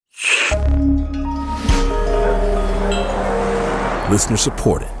Listener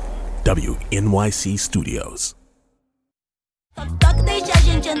supported. WNYC Studios. Toque deixa a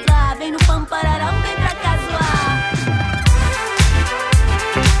gente entrar, vem no Pampararão, vem pra cá zoar.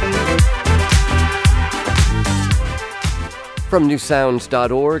 From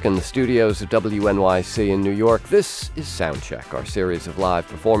newsounds.org and the studios of WNYC in New York, this is Soundcheck, our series of live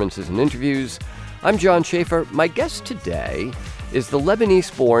performances and interviews. I'm John Schaefer. My guest today is the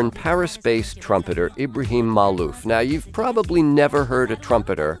Lebanese-born, Paris-based trumpeter Ibrahim Maalouf. Now, you've probably never heard a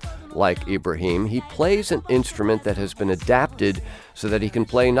trumpeter like Ibrahim. He plays an instrument that has been adapted so that he can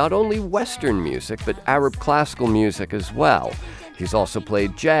play not only Western music, but Arab classical music as well. He's also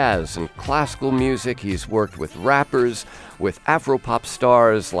played jazz and classical music. He's worked with rappers, with Afropop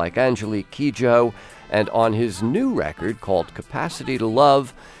stars like Angelique Kidjo, and on his new record called Capacity to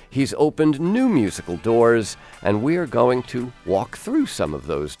Love, he's opened new musical doors, and we are going to walk through some of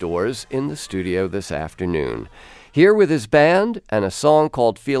those doors in the studio this afternoon. Here with his band and a song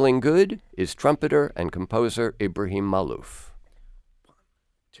called Feeling Good is trumpeter and composer Ibrahim Maalouf.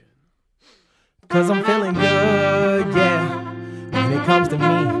 'Cause I'm feeling good, yeah. When it comes to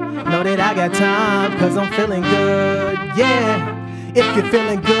me, know that I got time. 'Cause I'm feeling good, yeah. If you're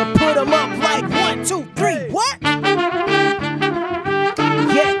feeling good, put them up like 1, 2, 3, what?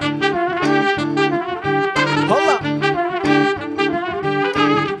 Yeah. Hold up.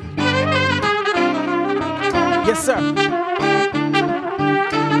 Yes, sir.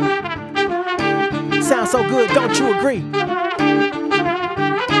 Sounds so good, don't you agree?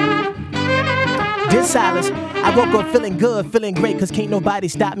 Dear Silas, I woke up feeling good, feeling great, 'cause can't nobody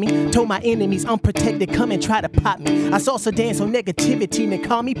stop me. Told my enemies unprotected, come and try to pop me. I salsa dance on negativity and they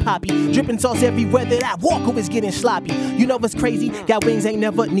call me Poppy. Dripping sauce everywhere that I walk, always getting sloppy. You know what's crazy? Got wings, ain't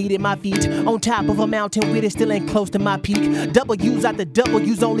never needed my feet. On top of a mountain with it, still ain't close to my peak. W's out the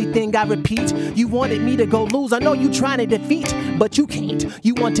W's, only thing I repeat. You wanted me to go lose, I know you trying to defeat, but you can't.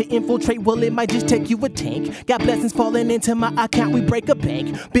 You want to infiltrate, well it might just take you a tank. Got blessings falling into my account, we break a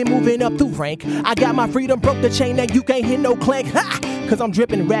bank. Been moving up through rank, I got my freedom, broke the chain, now you can't hear no clank. Ha! 'Cause I'm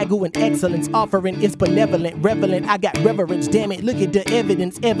dripping ragu and excellence, offering is benevolent, relevant. I got reverence, damn it, look at the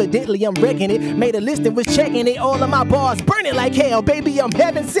evidence. Evidently I'm wrecking it, made a list and was checking it. All of my bars burning like hell, baby, I'm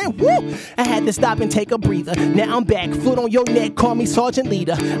heaven sent. Woo! I had to stop and take a breather. Now I'm back, foot on your neck, call me Sergeant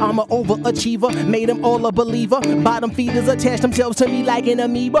Leader. I'm an overachiever, made them all a believer. Bottom feeders attach themselves to me like an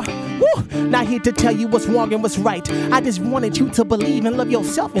amoeba. Woo! Not here to tell you what's wrong and what's right. I just wanted you to believe and love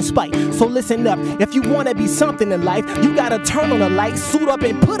yourself in spite. So listen up, if you wanna be something in life, you gotta turn on the light, suit up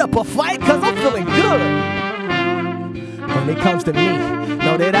and put up a fight, 'cause I'm feeling good. When it comes to me,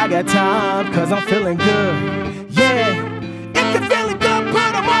 know that I got time, 'cause I'm feeling good. Yeah, if you're feeling good,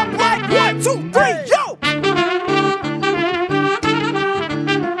 put them up like 1, 2, 3, yo!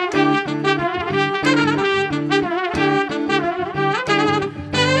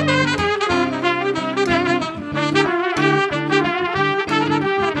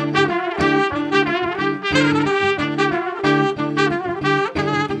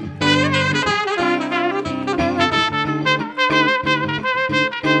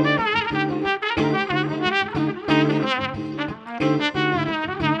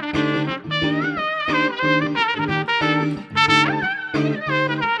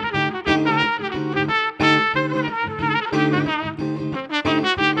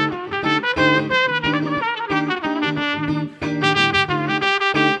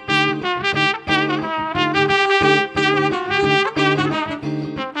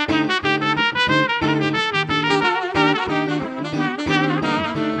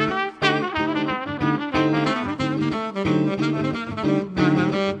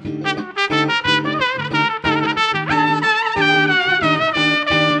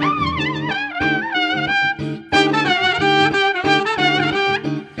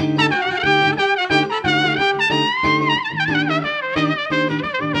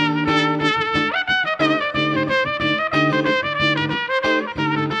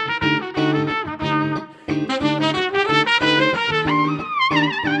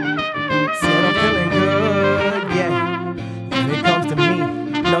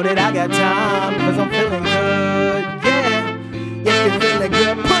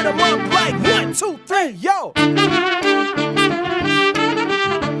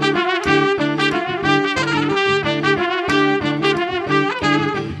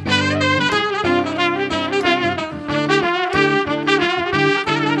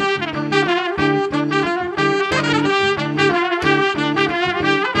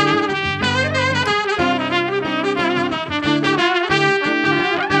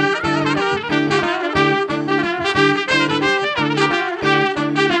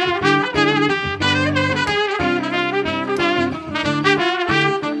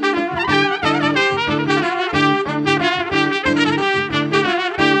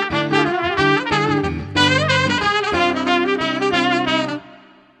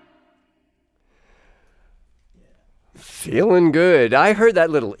 Feeling good. I heard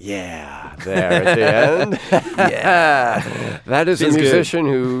that little yeah there at the end. Yeah. That is Feels a musician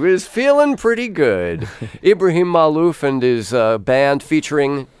who is feeling pretty good. Ibrahim Malouf and his band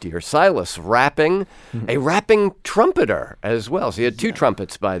featuring Dear Silas rapping, a rapping trumpeter as well. So he had two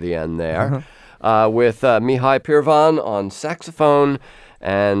trumpets by the end there, with Mihai Pirvan on saxophone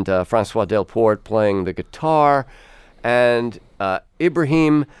and Francois Delporte playing the guitar. And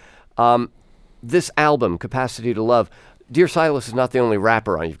Ibrahim, this album, Capacity to Love, Dear Silas is not the only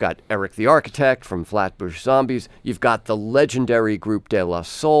rapper on. You've got Eric the Architect from Flatbush Zombies. You've got the legendary group De La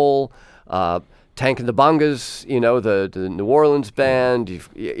Soul, Tank and the Bongas, the New Orleans band,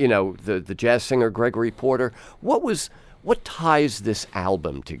 the jazz singer Gregory Porter. What ties this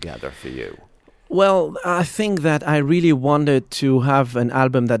album together for you? Well, I think that I really wanted to have an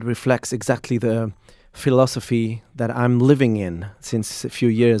album that reflects exactly the philosophy that I'm living in since a few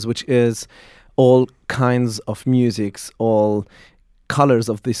years, which is all kinds of musics, all colors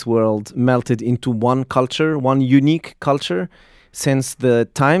of this world melted into one culture, one unique culture, since the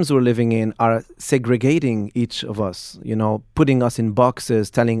times we're living in are segregating each of us, putting us in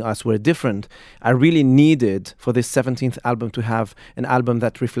boxes, telling us we're different. I really needed for this 17th album to have an album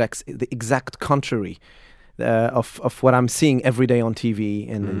that reflects the exact contrary of what I'm seeing every day on TV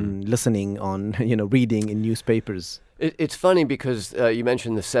and listening on, reading in newspapers. It's funny because you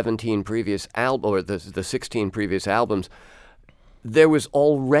mentioned the 17 previous albums, or the 16 previous albums. There was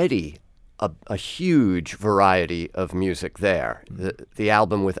already a huge variety of music there. The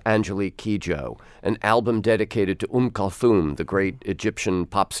album with Angelique Kidjo, an album dedicated to Kulthum, the great Egyptian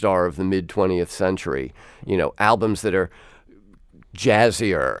pop star of the mid-20th century. Albums that are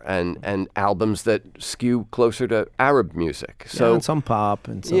jazzier and albums that skew closer to Arab music. So and some pop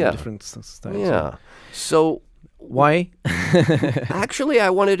and some different styles. Yeah. So why? Actually, I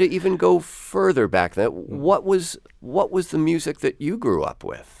wanted to even go further back then. What was the music that you grew up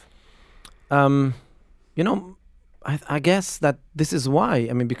with? I guess that this is why.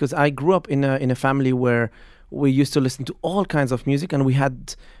 I mean, because I grew up in a family where we used to listen to all kinds of music, and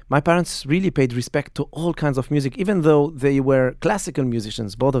my parents really paid respect to all kinds of music, even though they were classical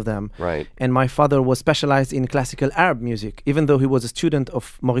musicians, both of them. Right. And my father was specialized in classical Arab music, even though he was a student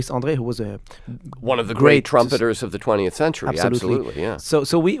of Maurice André, who was one of the great trumpeters of the 20th century. Absolutely, yeah.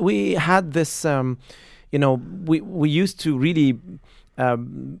 So we had this, we used to really.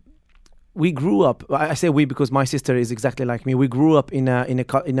 We grew up. I say we because my sister is exactly like me. We grew up in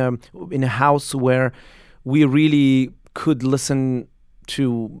a house where we really could listen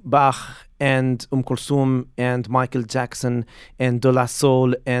to Bach and Kulthum and Michael Jackson and De La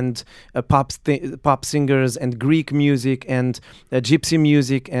Soul and pop singers and Greek music and Gypsy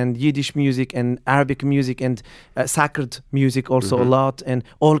music and Yiddish music and Arabic music and sacred music also a lot, and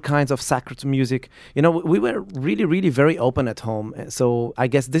all kinds of sacred music. We were really, really very open at home. So I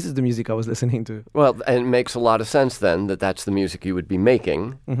guess this is the music I was listening to. Well, and it makes a lot of sense then that that's the music you would be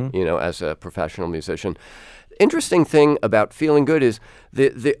making, as a professional musician. Interesting thing about Feeling Good is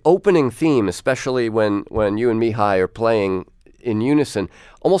the opening theme, especially when you and Mihai are playing in unison,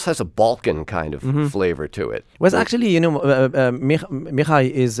 almost has a Balkan kind of flavor to it. Well, actually,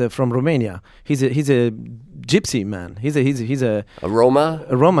 Mihai is from Romania. He's a gypsy man. He's a Roma?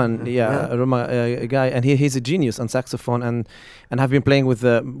 A Roman, a Roma guy, and he's a genius on saxophone, and have been playing with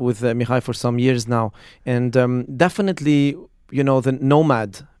Mihai for some years now, and definitely, the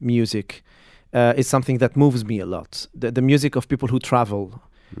nomad music. Is something that moves me a lot. The music of people who travel.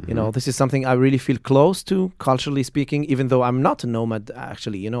 This is something I really feel close to, culturally speaking, even though I'm not a nomad,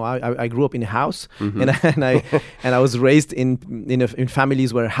 actually. I grew up in a house, and I was raised in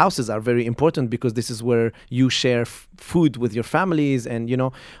families where houses are very important, because this is where you share food with your families, and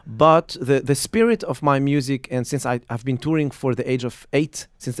but the spirit of my music, and since I've been touring since the age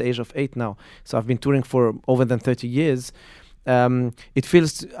of 8 now, so I've been touring for over than 30 years. It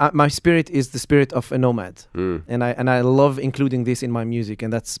feels my spirit is the spirit of a nomad, and I love including this in my music,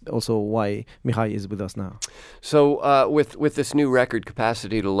 and that's also why Mihai is with us now. So with this new record,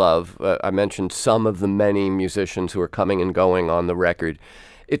 Capacity to Love, I mentioned some of the many musicians who are coming and going on the record.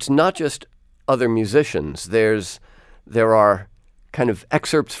 It's not just other musicians. There are kind of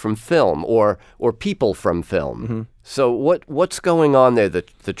excerpts from film or people from film. So what's going on there?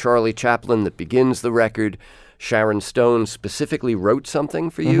 The Charlie Chaplin that begins the record. Sharon Stone specifically wrote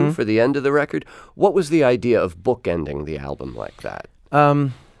something for you for the end of the record. What was the idea of bookending the album like that?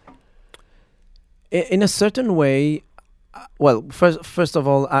 In a certain way, well, first of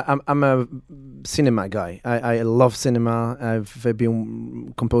all, I'm a cinema guy. I love cinema. I've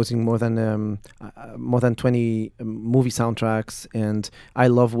been composing more than 20 movie soundtracks, and I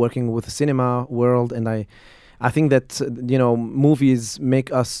love working with the cinema world. And I I think that movies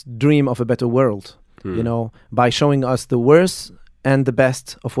make us dream of a better world. By showing us the worst and the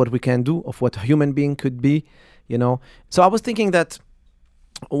best of what we can do, of what a human being could be. So I was thinking that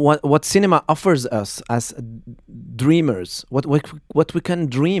what cinema offers us as dreamers, what we can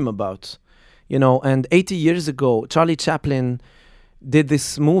dream about, and 80 years ago, Charlie Chaplin did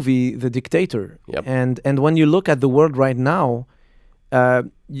this movie, The Dictator. Yep. And when you look at the world right now,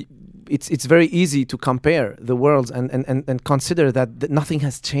 it's very easy to compare the worlds and consider that nothing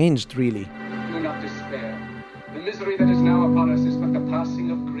has changed really. Do not despair. The misery that is now upon us is but the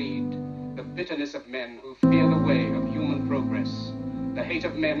passing of greed, the bitterness of men who fear the way of human progress. The hate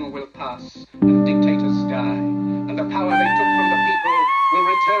of men will pass, and dictators die, and the power they took from the people will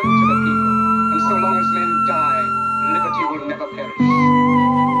return to the people. And so long as men die, liberty will never perish.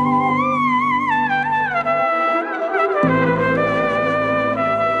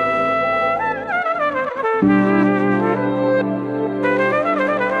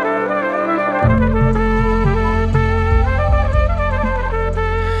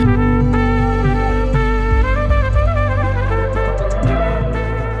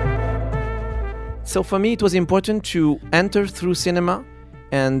 So for me, it was important to enter through cinema,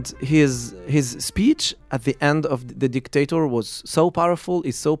 and his speech at the end of The Dictator was so powerful,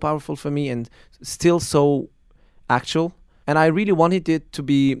 is so powerful for me, and still so actual. And I really wanted it to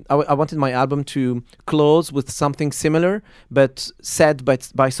be, I wanted my album to close with something similar, but said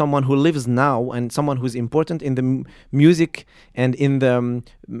by someone who lives now and someone who's important in the music and in the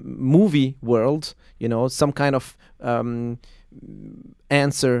movie world, some kind of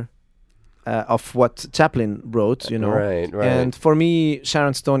answer of what Chaplin wrote, Right. And for me,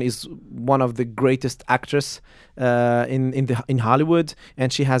 Sharon Stone is one of the greatest actresses in Hollywood,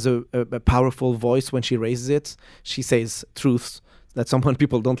 and she has a powerful voice when she raises it. She says truths that some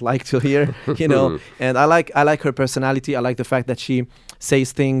people don't like to hear, And I like her personality. I like the fact that she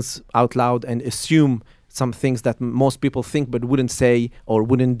says things out loud and assume some things that most people think but wouldn't say or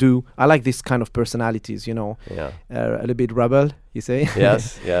wouldn't do. I like this kind of personalities, Yeah. A little bit rebel, you say?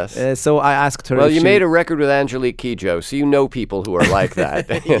 Yes, yes. So I asked her. Well, you made a record with Angelique Kidjo, so you know people who are like that.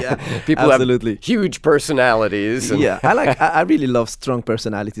 Yeah, people absolutely. have huge personalities. Yeah, I really love strong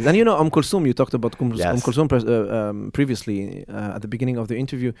personalities. And Kulsum, you talked about Yes. Kulsum previously at the beginning of the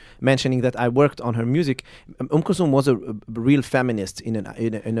interview, mentioning that I worked on her music. Kulsum was a real feminist in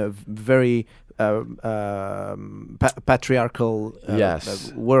a very patriarchal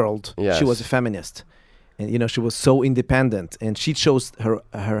Yes. world. Yes. She was a feminist, and she was so independent, and she chose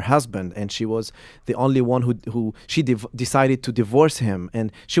her husband, and she was the only one who she decided to divorce him,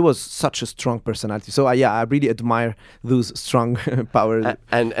 and she was such a strong personality. So I really admire those strong power.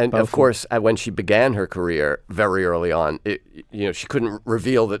 And of course, when she began her career very early on, she couldn't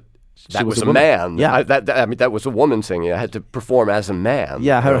reveal that She was a woman. man. Yeah. That was a woman singing. I had to perform as a man.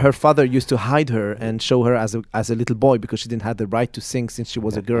 Yeah, her father used to hide her and show her as a little boy because she didn't have the right to sing since she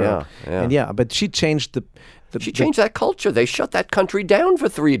was a girl. Yeah. And but she changed She changed that culture. They shut that country down for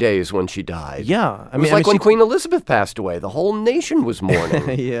 3 days when she died. Yeah, It was like when Queen Elizabeth passed away. The whole nation was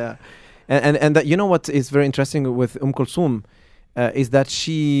mourning. Yeah, and that, what is very interesting with Kulsum is that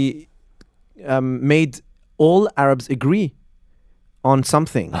she made all Arabs agree on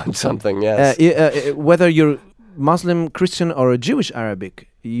something. On something, yes. Whether you're Muslim, Christian, or a Jewish Arabic,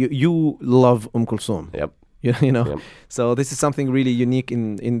 you love Kulsum. Yep. Yep. So this is something really unique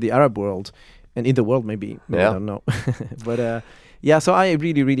in the Arab world, and in the world maybe. Yeah. I don't know. But so I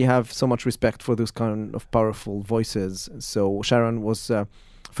really, really have so much respect for those kind of powerful voices. So Sharon was,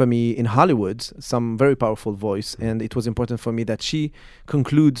 for me, in Hollywood, some very powerful voice, and it was important for me that she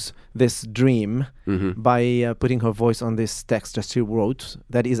concludes this dream by putting her voice on this text that she wrote.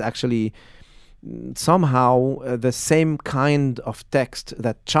 That is actually somehow the same kind of text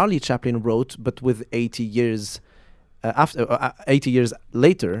that Charlie Chaplin wrote, but with 80 years 80 years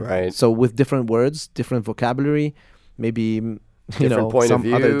later. Right. So with different words, different vocabulary, maybe Different point some of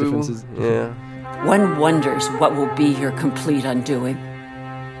view. other differences. Yeah. One wonders what will be your complete undoing.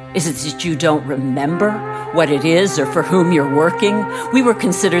 Is it that you don't remember what it is or for whom you're working? We were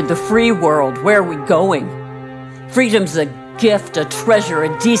considered the free world. Where are we going? Freedom's a gift, a treasure,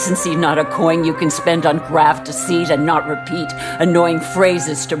 a decency, not a coin you can spend on graft, deceit, and not repeat annoying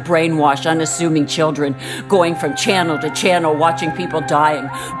phrases to brainwash unassuming children, going from channel to channel, watching people dying,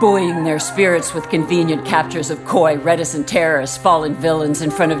 buoying their spirits with convenient captures of coy, reticent terrorists, fallen villains in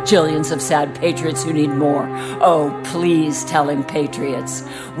front of jillions of sad patriots who need more. Oh, please tell him, patriots,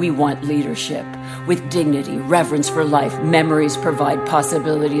 we want leadership. With dignity, reverence for life, memories provide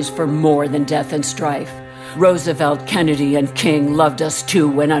possibilities for more than death and strife. Roosevelt, Kennedy, and King loved us too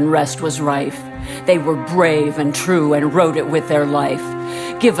when unrest was rife. They were brave and true and wrote it with their life.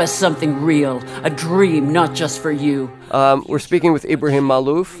 Give us something real, a dream, not just for you. We're speaking with Ibrahim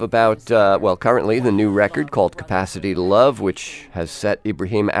Maalouf about, currently the new record called Capacity to Love, which has set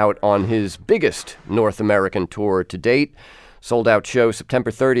Ibrahim out on his biggest North American tour to date. Sold-out show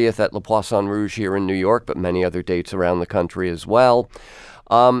September 30th at Le Poisson Rouge here in New York, but many other dates around the country as well.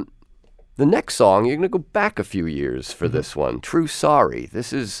 The next song, you're going to go back a few years for this one, True Sorry.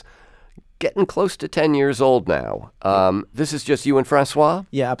 This is getting close to 10 years old now. This is just you and Francois?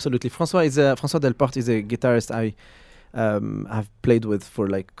 Yeah, absolutely. Francois Delporte is a guitarist I have played with for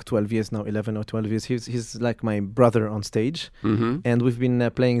like 12 years now, 11 or 12 years. He's like my brother on stage. Mm-hmm. And we've been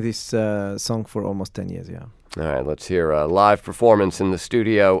playing this song for almost 10 years, yeah. All right, let's hear a live performance in the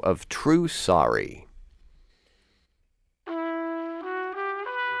studio of True Sorry.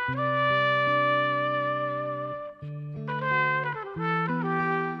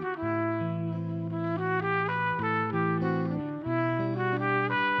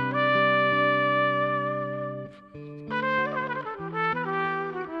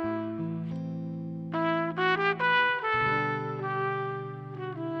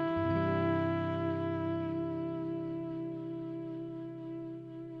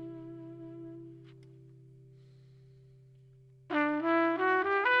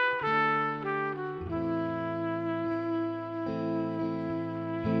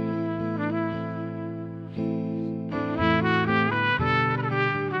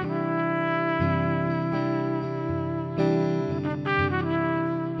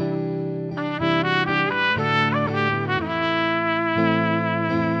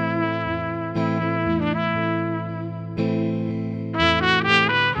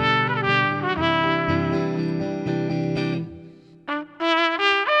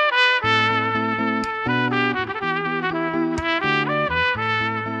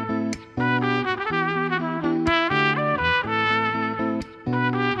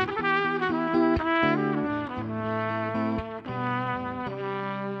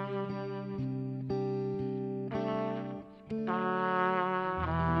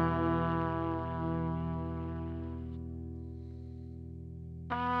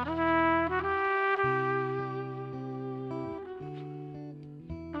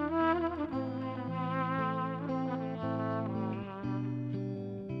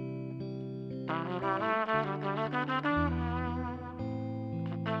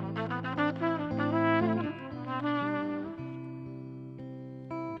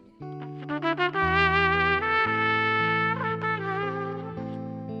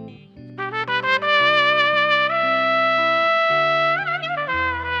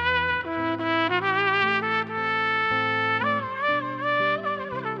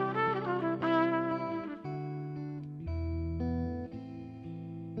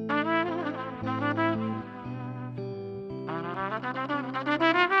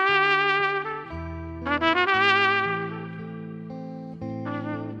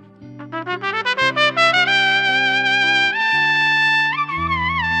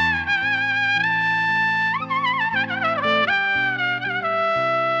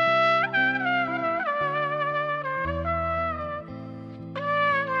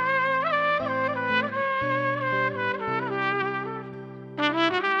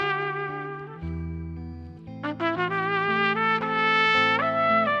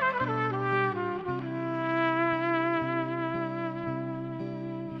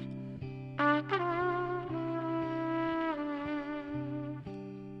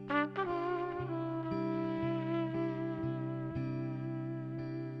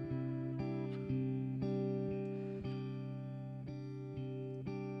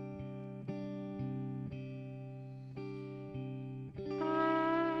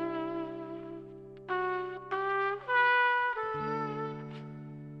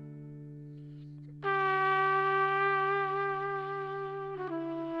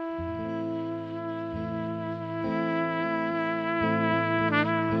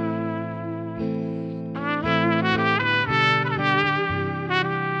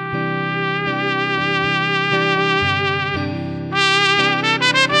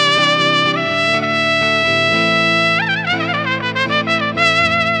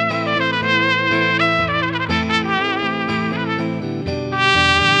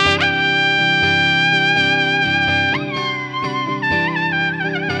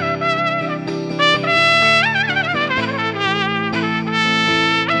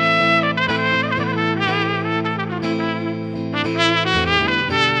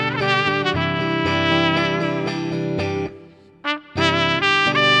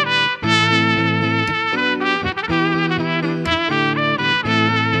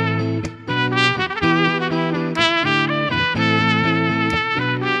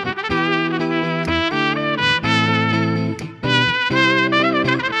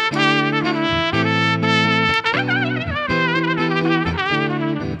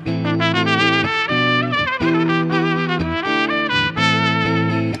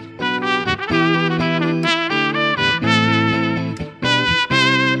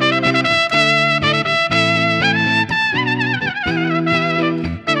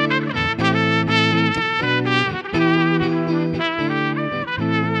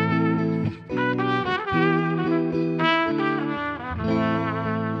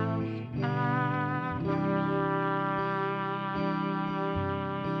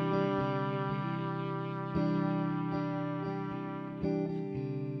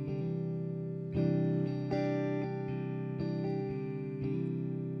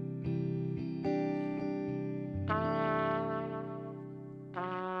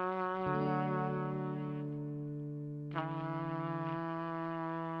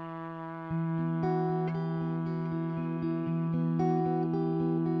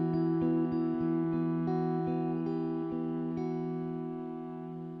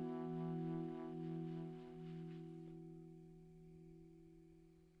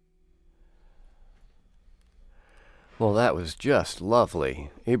 Well, that was just lovely.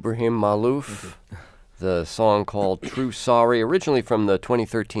 Ibrahim Malouf, the song called True Sorry, originally from the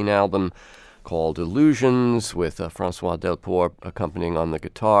 2013 album called Illusions, with Francois Delport accompanying on the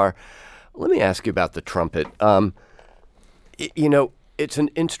guitar. Let me ask you about the trumpet. It's an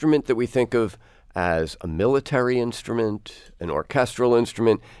instrument that we think of as a military instrument, an orchestral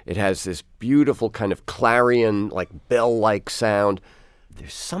instrument. It has this beautiful kind of clarion, like bell-like sound.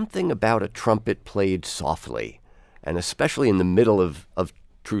 There's something about a trumpet played softly, and especially in the middle of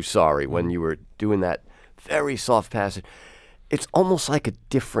True Sorry, when you were doing that very soft passage. It's almost like a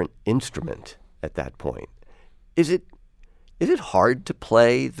different instrument at that point. Is it hard to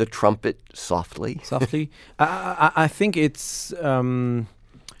play the trumpet softly? Softly? I think it's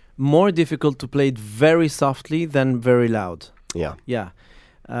more difficult to play it very softly than very loud. Yeah. Yeah.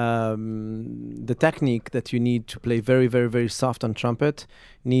 The technique that you need to play very, very, very soft on trumpet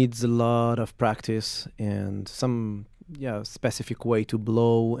needs a lot of practice and some specific way to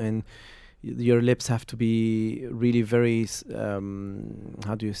blow, and your lips have to be really very,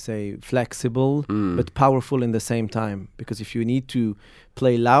 flexible, but powerful in the same time. Because if you need to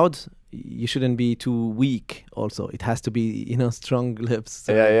play loud, you shouldn't be too weak also. It has to be, strong lips.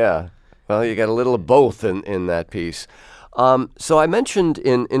 So. Yeah. Well, you got a little of both in that piece. So I mentioned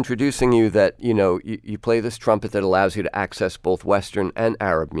in introducing you that, you play this trumpet that allows you to access both Western and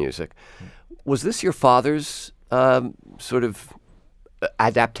Arab music. Was this your father's sort of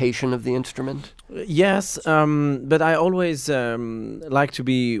adaptation of the instrument? Yes, but I always like to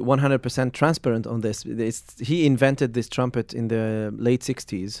be 100% transparent on this. He invented this trumpet in the late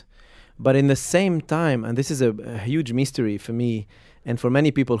 60s. But in the same time, and this is a huge mystery for me and for many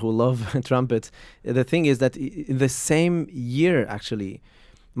people who love trumpet, the thing is that in the same year, actually,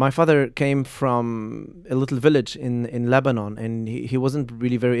 my father came from a little village in Lebanon, and he wasn't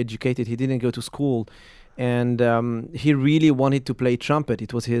really very educated. He didn't go to school, and he really wanted to play trumpet.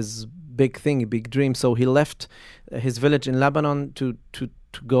 It was his big thing, big dream. So he left his village in Lebanon to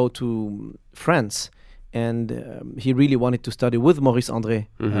go to France. And he really wanted to study with Maurice André,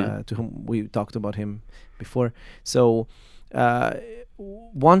 to whom we talked about him before. So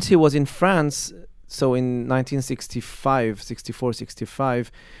once he was in France, so in 1965, 64,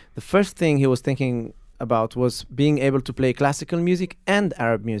 65, the first thing he was thinking about was being able to play classical music and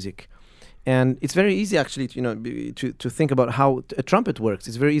Arab music. And it's very easy, actually, to think about how a trumpet works.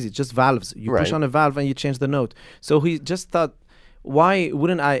 It's very easy, just valves. You push on a valve and you change the note. So he just thought, why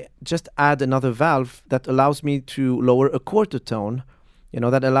wouldn't I just add another valve that allows me to lower a quarter tone,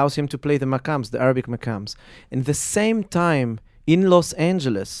 that allows him to play the maqams, the Arabic maqams. And at the same time, in Los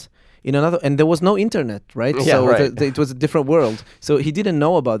Angeles, and there was no internet, right? Yeah, so right. It was a different world. So he didn't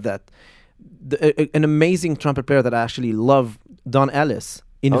know about that. An amazing trumpet player that I actually love, Don Ellis,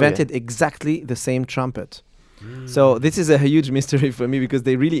 invented exactly the same trumpet. So this is a huge mystery for me, because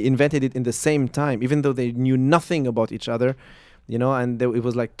they really invented it in the same time, even though they knew nothing about each other. And it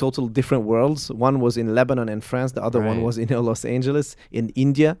was like total different worlds. One was in Lebanon and France. The other one was in Los Angeles, in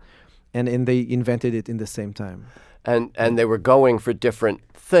India. And they invented it in the same time. And they were going for different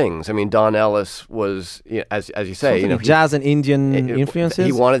things. I mean, Don Ellis was, as you say, jazz and Indian influences.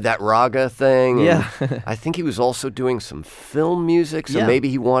 He wanted that raga thing. Yeah. I think he was also doing some film music. So maybe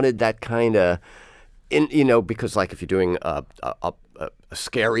he wanted that kind of, because like if you're doing a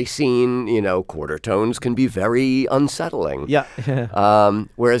scary scene, quarter tones can be very unsettling. Yeah.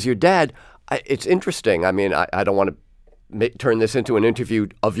 Whereas your dad, it's interesting. I mean, I don't want to turn this into an interview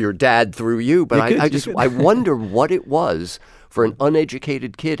of your dad through you, but I wonder what it was for an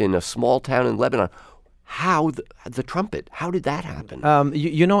uneducated kid in a small town in Lebanon. How the trumpet? How did that happen?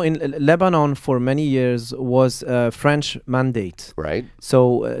 In Lebanon for many years was a French mandate. Right.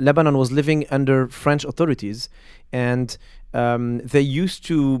 So Lebanon was living under French authorities, and they used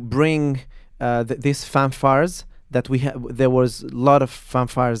to bring these fanfares that we have. There was a lot of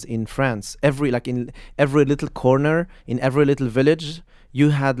fanfares in France. In every little corner, in every little village, you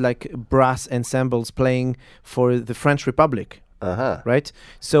had like brass ensembles playing for the French Republic. Right?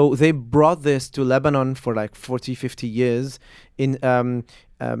 So they brought this to Lebanon for like 40, 50 years in,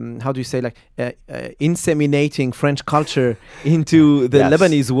 inseminating French culture into the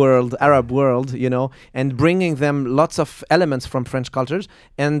Lebanese world, Arab world, and bringing them lots of elements from French cultures.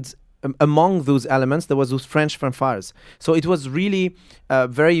 And among those elements, there was those French fanfares. So it was really a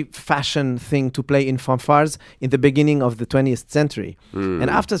very fashion thing to play in fanfares in the beginning of the 20th century.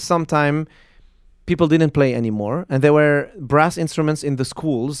 And after some time, people didn't play anymore, and there were brass instruments in the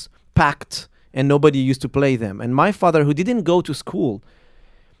schools packed, and nobody used to play them. And my father, who didn't go to school,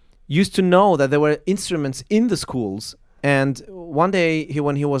 used to know that there were instruments in the schools. And one day,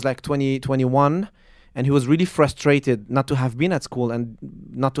 when he was like 20, 21, and he was really frustrated not to have been at school and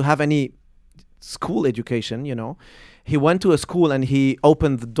not to have any school education. He went to a school and he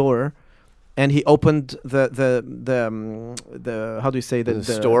opened the door. And he opened the how do you say the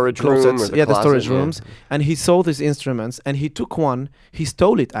storage room or the the closet, storage rooms, and he saw these instruments and he took one. He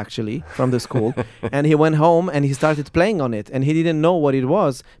stole it actually from the school, and he went home and he started playing on it, and he didn't know what it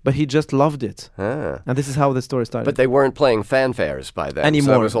was, but he just loved it. And this is how the story started. But they weren't playing fanfares by then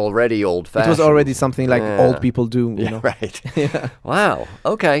anymore. So it was already old-fashioned. It was already something like old people do. You know? Right. Wow.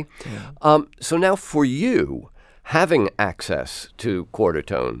 Okay. So now for you, having access to quarter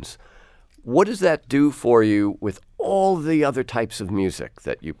tones, what does that do for you with all the other types of music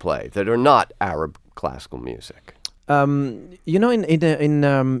that you play that are not Arab classical music? In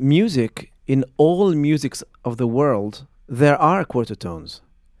music, in all musics of the world, there are quarter tones.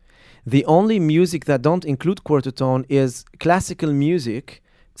 The only music that don't include quarter tone is classical music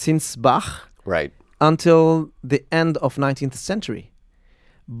since Bach until the end of 19th century.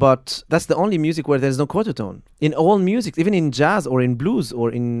 But that's the only music where there's no quarter tone. In all music, even in jazz or in blues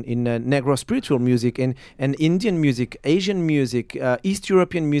or in Negro spiritual music, in Indian music, Asian music, East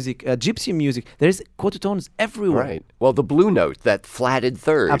European music, gypsy music, there's quarter tones everywhere. Right. Well, the blue note, that flatted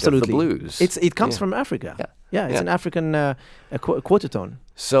third of the blues. It comes from Africa. It's an African quarter tone.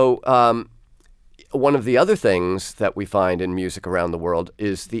 So one of the other things that we find in music around the world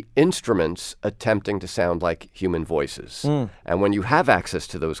is the instruments attempting to sound like human voices. And when you have access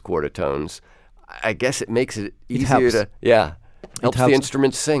to those quarter tones, I guess it makes it easier to helps the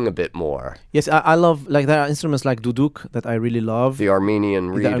instruments sing a bit more. Yes, I love, like, there are instruments like duduk that I really love. The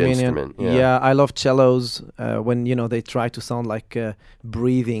Armenian reed instrument. Yeah, I love cellos when they try to sound like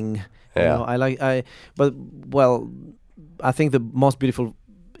breathing. I think the most beautiful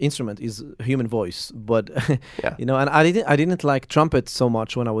instrument is human voice, but and I didn't like trumpet so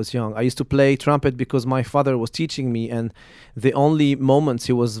much when I was young. I used to play trumpet because my father was teaching me, and the only moments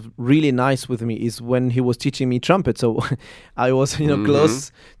he was really nice with me is when he was teaching me trumpet. So I was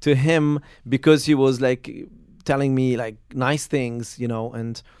close to him because he was like telling me like nice things,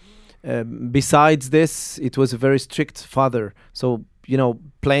 and besides this, it was a very strict father. So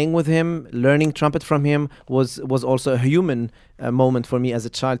playing with him, learning trumpet from him was also a human moment for me as a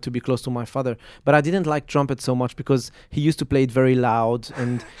child to be close to my father. But I didn't like trumpet so much because he used to play it very loud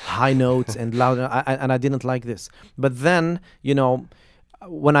and high notes and loud, and I didn't like this. But then,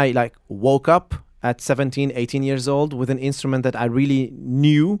 when I woke up at 17, 18 years old with an instrument that I really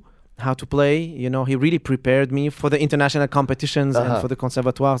knew how to play, he really prepared me for the international competitions and for the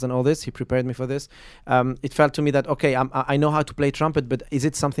conservatoires and all this. He prepared me for this. It felt to me that, okay, I know how to play trumpet, but is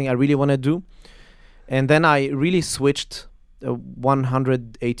it something I really want to do? And then I really switched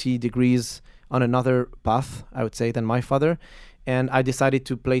 180 degrees on another path, I would say, than my father. And I decided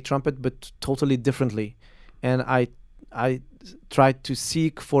to play trumpet, but totally differently. And I tried to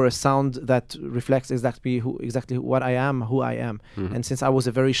seek for a sound that reflects exactly what I am, who I am. And since I was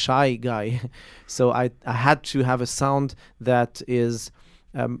a very shy guy, so I had to have a sound that is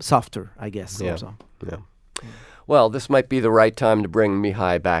softer, I guess. Also. Yeah. Well, this might be the right time to bring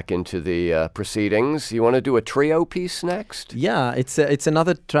Mihai back into the proceedings. You want to do a trio piece next? Yeah, it's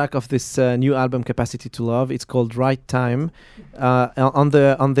another track of this new album, Capacity to Love. It's called Right Time. On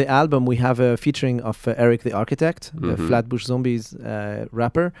the album, we have a featuring of Eric the Architect, the Flatbush Zombies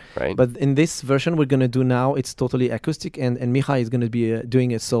rapper. Right. But in this version we're going to do now, it's totally acoustic, and Mihai is going to be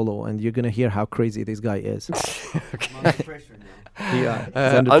doing a solo, and you're going to hear how crazy this guy is. Okay. I'm under pressure now.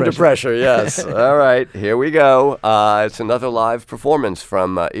 Under pressure, yes. All right, here we go. It's another live performance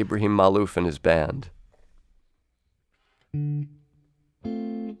from Ibrahim Malouf and his band.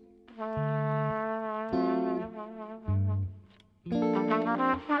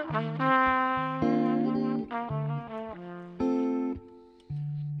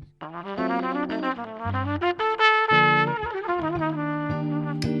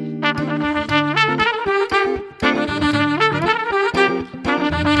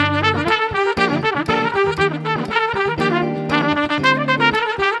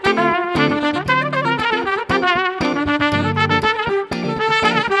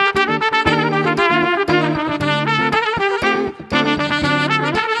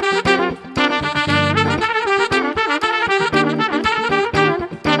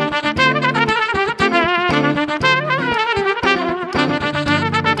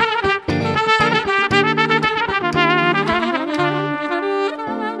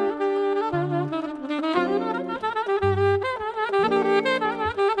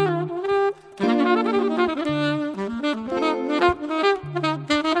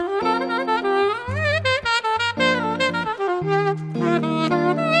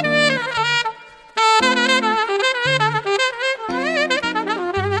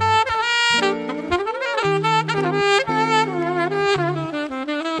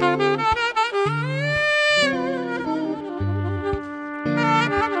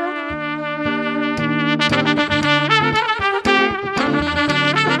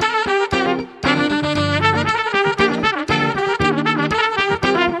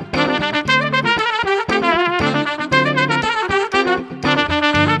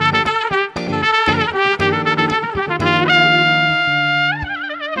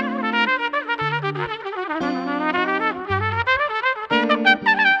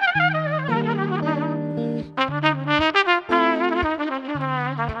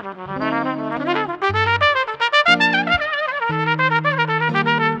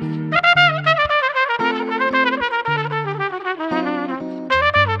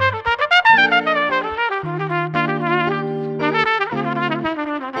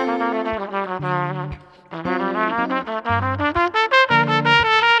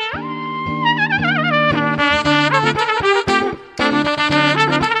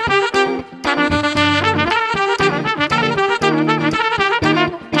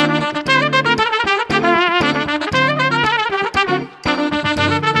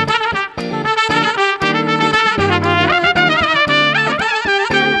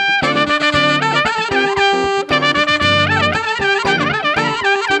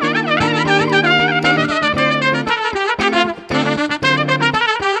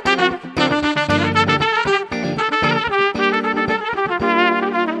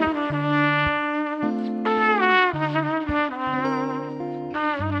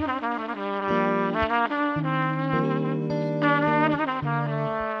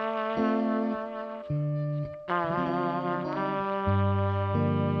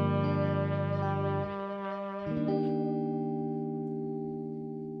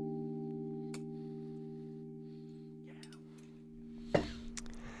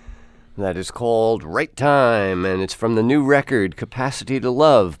 that is called Right Time, and it's from the new record Capacity to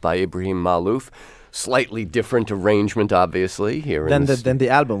Love by Ibrahim Maalouf. Slightly different arrangement, obviously, here than the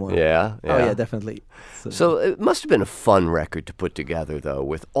album one. Yeah. Oh, yeah, definitely. So it must have been a fun record to put together, though,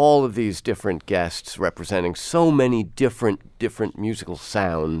 with all of these different guests representing so many different musical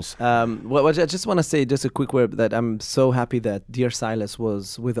sounds. Well, I just want to say just a quick word that I'm so happy that Dear Silas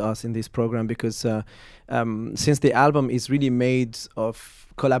was with us in this program, because since the album is really made of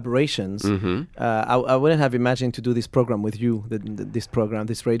collaborations, I wouldn't have imagined to do this program with you, this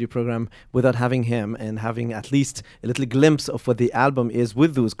radio program, without having him and having at least a little glimpse of what the album is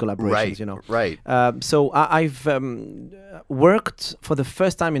with those collaborations. Right. So I've worked for the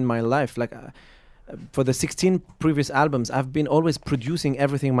first time in my life, like for the 16 previous albums, I've been always producing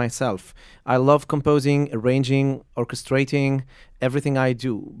everything myself. I love composing, arranging, orchestrating, everything I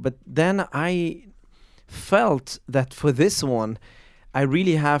do. But then I felt that for this one, I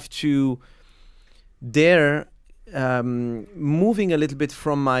really have to dare moving a little bit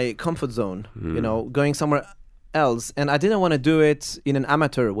from my comfort zone, going somewhere else. And I didn't want to do it in an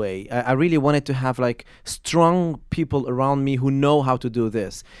amateur way. I really wanted to have like strong people around me who know how to do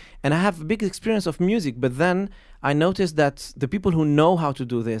this. And I have a big experience of music, but then I noticed that the people who know how to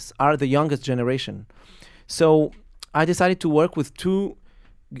do this are the youngest generation. So I decided to work with two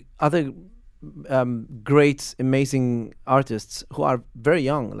other great, amazing artists who are very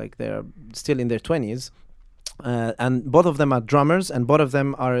young, like they're still in their 20s. And both of them are drummers, and both of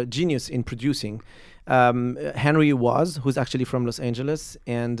them are genius in producing. Henry Was, who's actually from Los Angeles,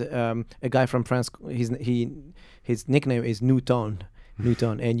 and a guy from France. His nickname is Newton,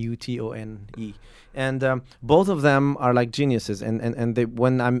 N-U-T-O-N-E. And both of them are like geniuses. And they,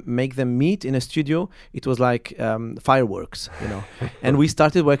 when I make them meet in a studio, it was like fireworks, And we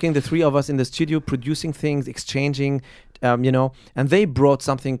started working, the three of us in the studio, producing things, exchanging, and they brought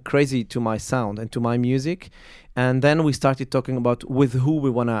something crazy to my sound and to my music. And then we started talking about with who we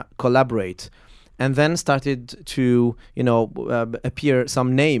want to collaborate. And then started to, appear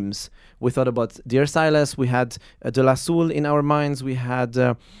some names. We thought about Dear Silas. We had De La Soul in our minds. We had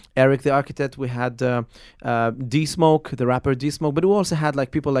Eric the Architect. We had D-Smoke, the rapper D-Smoke. But we also had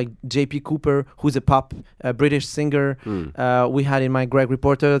like people like J.P. Cooper, who's a pop British singer. We had in mind Gregory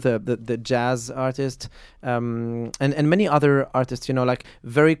Porter, the jazz artist, and many other artists. like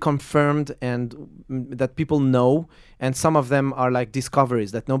very confirmed and that people know. And some of them are like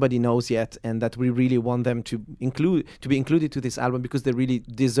discoveries that nobody knows yet, and that we really want them to be included to this album because they really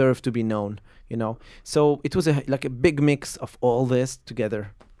deserve to be known. So it was like a big mix of all this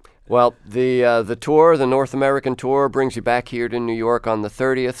together. Well, the tour, the North American tour, brings you back here to New York on the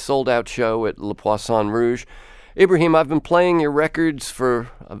 30th, sold-out show at Le Poisson Rouge. Ibrahim, I've been playing your records for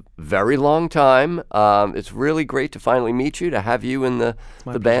a very long time. It's really great to finally meet you, to have you and the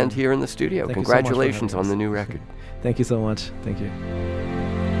band here in the studio. Thank Congratulations on the new record. Thank you so much. Thank you.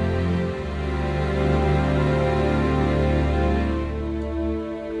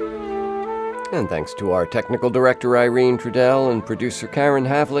 And thanks to our technical director, Irene Trudell, and producer, Karen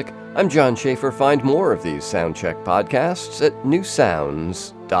Havlick, I'm John Schaefer. Find more of these Soundcheck podcasts at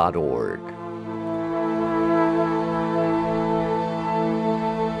newsounds.org.